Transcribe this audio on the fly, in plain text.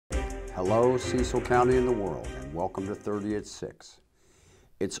Hello, Cecil County and the world, and welcome to 30 at 6.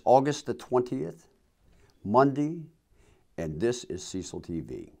 It's August the 20th, Monday, and this is Cecil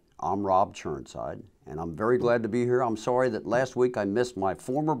TV. I'm Rob Churnside, and I'm very glad to be here. I'm sorry that last week I missed my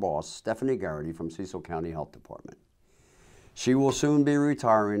former boss, Stephanie Garrity from Cecil County Health Department. She will soon be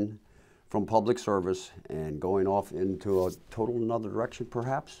retiring from public service and going off into a total another direction,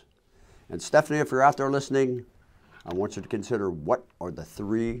 perhaps. And Stephanie, if you're out there listening, I want you to consider what are the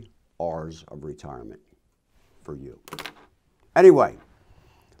 3 R's of retirement for you. Anyway,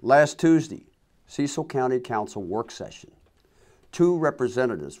 last Tuesday, Cecil County Council work session. 2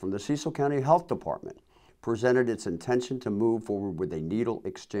 representatives from the Cecil County Health Department presented its intention to move forward with a needle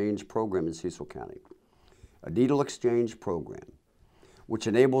exchange program in Cecil County. A needle exchange program which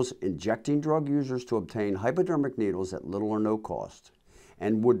enables injecting drug users to obtain hypodermic needles at little or no cost,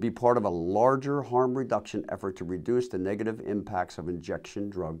 and would be part of a larger harm reduction effort to reduce the negative impacts of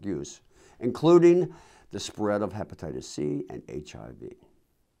injection drug use, including the spread of hepatitis C and HIV.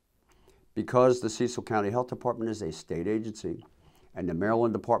 Because the Cecil County Health Department is a state agency and the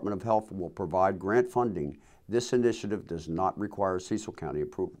Maryland Department of Health will provide grant funding, this initiative does not require Cecil County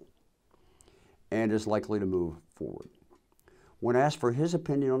approval and is likely to move forward. When asked for his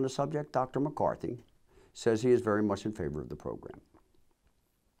opinion on the subject, Dr. McCarthy says he is very much in favor of the program.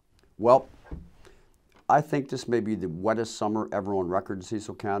 Well, I think this may be the wettest summer ever on record in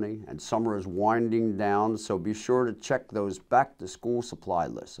Cecil County, and summer is winding down, so be sure to check those back-to-school supply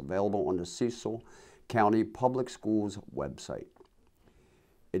lists available on the Cecil County Public Schools website.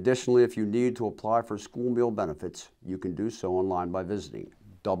 Additionally, if you need to apply for school meal benefits, you can do so online by visiting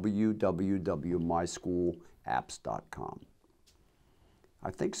www.myschoolapps.com. I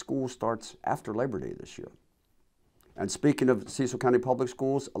think school starts after Labor Day this year. And speaking of Cecil County Public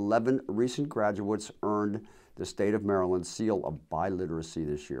Schools, 11 recent graduates earned the state of Maryland's seal of biliteracy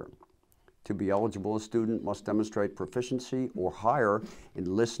this year. To be eligible, a student must demonstrate proficiency or higher in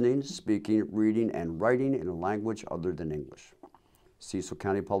listening, speaking, reading, and writing in a language other than English. Cecil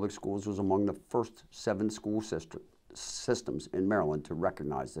County Public Schools was among the first 7 school systems in Maryland to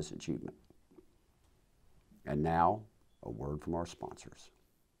recognize this achievement. And now, a word from our sponsors.